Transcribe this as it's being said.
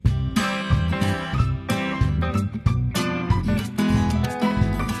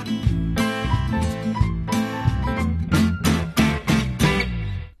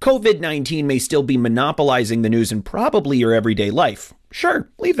COVID-19 may still be monopolizing the news and probably your everyday life. Sure,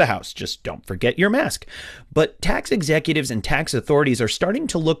 leave the house, just don't forget your mask. But tax executives and tax authorities are starting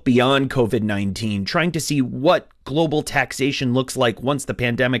to look beyond COVID-19, trying to see what global taxation looks like once the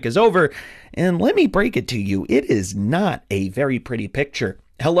pandemic is over. And let me break it to you, it is not a very pretty picture.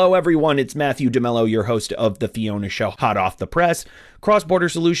 Hello, everyone. It's Matthew DeMello, your host of The Fiona Show, hot off the press, Cross-Border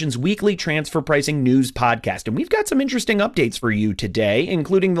Solutions weekly transfer pricing news podcast. And we've got some interesting updates for you today,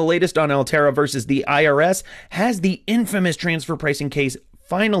 including the latest on Altera versus the IRS. Has the infamous transfer pricing case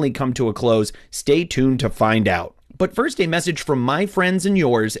finally come to a close? Stay tuned to find out. But first, a message from my friends and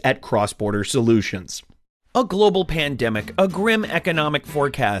yours at Cross-Border Solutions. A global pandemic, a grim economic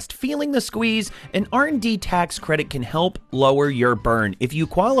forecast, feeling the squeeze, an R&D tax credit can help lower your burn. If you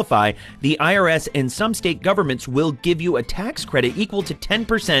qualify, the IRS and some state governments will give you a tax credit equal to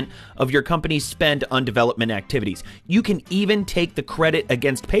 10% of your company's spend on development activities. You can even take the credit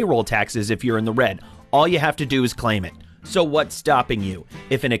against payroll taxes if you're in the red. All you have to do is claim it. So what's stopping you?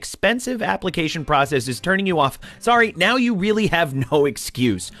 If an expensive application process is turning you off, sorry, now you really have no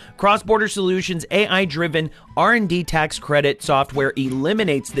excuse. Cross-Border Solutions AI-driven R&D tax credit software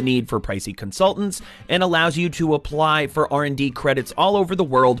eliminates the need for pricey consultants and allows you to apply for R&D credits all over the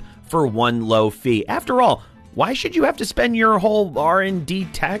world for one low fee. After all, why should you have to spend your whole R&D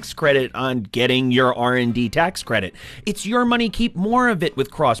tax credit on getting your R&D tax credit? It's your money. Keep more of it with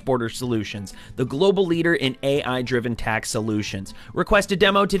Cross-Border Solutions, the global leader in AI-driven tax solutions. Request a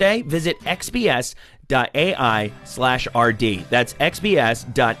demo today. Visit xbs.ai/RD. That's xbs.ai/RD.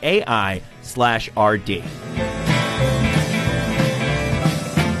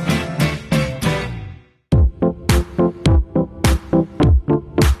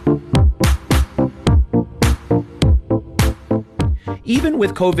 Even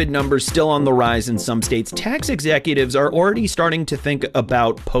with COVID numbers still on the rise in some states, tax executives are already starting to think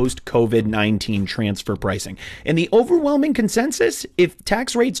about post-COVID-19 transfer pricing. And the overwhelming consensus, if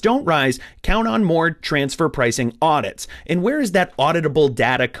tax rates don't rise, count on more transfer pricing audits. And where is that auditable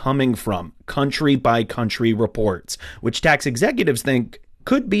data coming from? Country by country reports, which tax executives think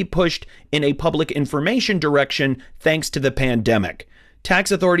could be pushed in a public information direction thanks to the pandemic.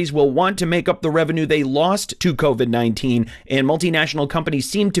 Tax authorities will want to make up the revenue they lost to COVID-19, and multinational companies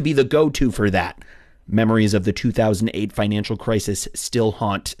seem to be the go-to for that. Memories of the 2008 financial crisis still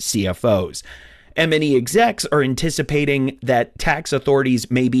haunt CFOs. M&E execs are anticipating that tax authorities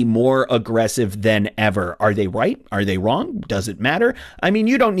may be more aggressive than ever. Are they right? Are they wrong? Does it matter? I mean,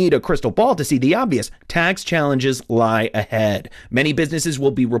 you don't need a crystal ball to see the obvious. Tax challenges lie ahead. Many businesses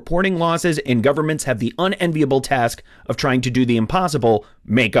will be reporting losses, and governments have the unenviable task of trying to do the impossible,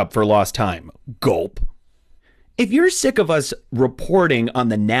 make up for lost time. Gulp. If you're sick of us reporting on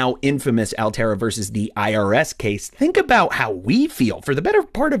the now infamous Altera versus the IRS case, think about how we feel. For the better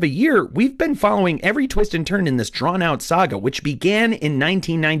part of a year, we've been following every twist and turn in this drawn-out saga, which began in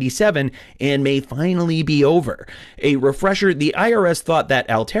 1997 and may finally be over. A refresher, the IRS thought that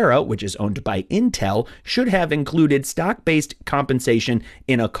Altera, which is owned by Intel, should have included stock-based compensation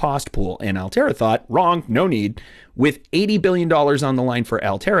in a cost pool, and Altera thought, wrong, no need. With $80 billion on the line for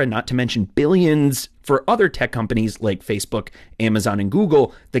Altera, not to mention billions for other tech companies like Facebook, Amazon, and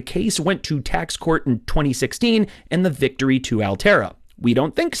Google, the case went to tax court in 2016 and the victory to Altera. We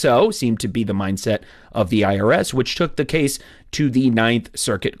don't think so, seemed to be the mindset of the IRS, which took the case to the Ninth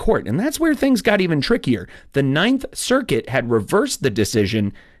Circuit Court. And that's where things got even trickier. The Ninth Circuit had reversed the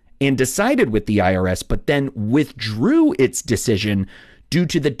decision and decided with the IRS, but then withdrew its decision due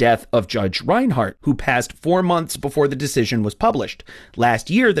to the death of Judge Reinhardt, who passed 4 months before the decision was published. Last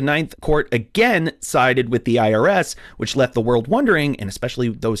year, the Ninth Court again sided with the IRS, which left the world wondering, and especially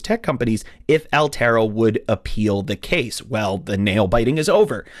those tech companies, if Altera would appeal the case. Well, the nail biting is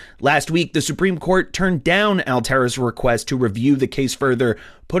over. Last week, the Supreme Court turned down Altera's request to review the case further,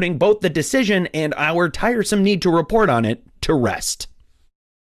 putting both the decision and our tiresome need to report on it to rest.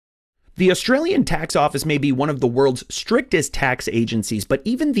 The Australian Tax Office may be one of the world's strictest tax agencies, but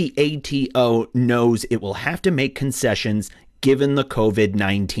even the ATO knows it will have to make concessions given the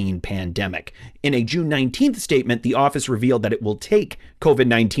COVID-19 pandemic. In a June 19th statement, the office revealed that it will take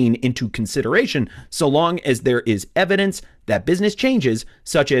COVID-19 into consideration so long as there is evidence that business changes,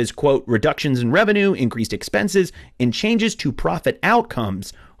 such as, quote, reductions in revenue, increased expenses, and changes to profit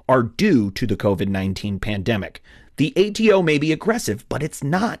outcomes are due to the COVID-19 pandemic. The ATO may be aggressive, but it's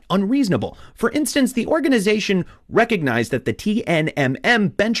not unreasonable. For instance, the organization recognized that the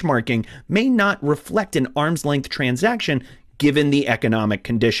TNMM benchmarking may not reflect an arm's length transaction given the economic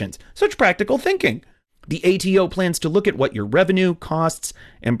conditions. Such practical thinking. The ATO plans to look at what your revenue, costs,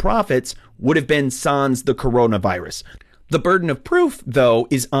 and profits would have been sans the coronavirus. The burden of proof, though,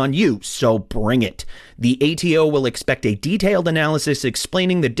 is on you, so bring it. The ATO will expect a detailed analysis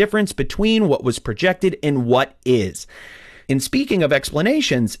explaining the difference between what was projected and what is. And speaking of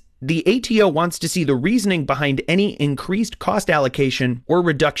explanations, the ATO wants to see the reasoning behind any increased cost allocation or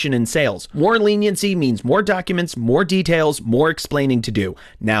reduction in sales. More leniency means more documents, more details, more explaining to do.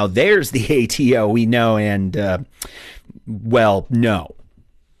 Now there's the ATO we know and, well, no.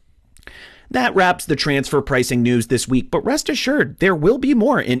 That wraps the transfer pricing news this week, but rest assured, there will be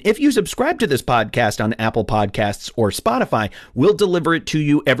more. And if you subscribe to this podcast on Apple Podcasts or Spotify, we'll deliver it to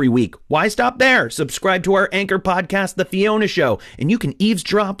you every week. Why stop there? Subscribe to our anchor podcast, The Fiona Show, and you can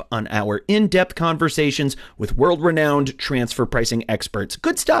eavesdrop on our in-depth conversations with world-renowned transfer pricing experts.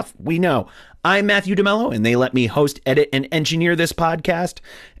 Good stuff, we know. I'm Matthew DeMello, and they let me host, edit, and engineer this podcast.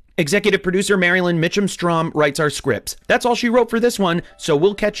 Executive producer Marilyn Mitchum-Strom writes our scripts. That's all she wrote for this one, so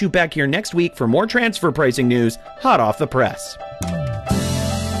we'll catch you back here next week for more transfer pricing news, hot off the press.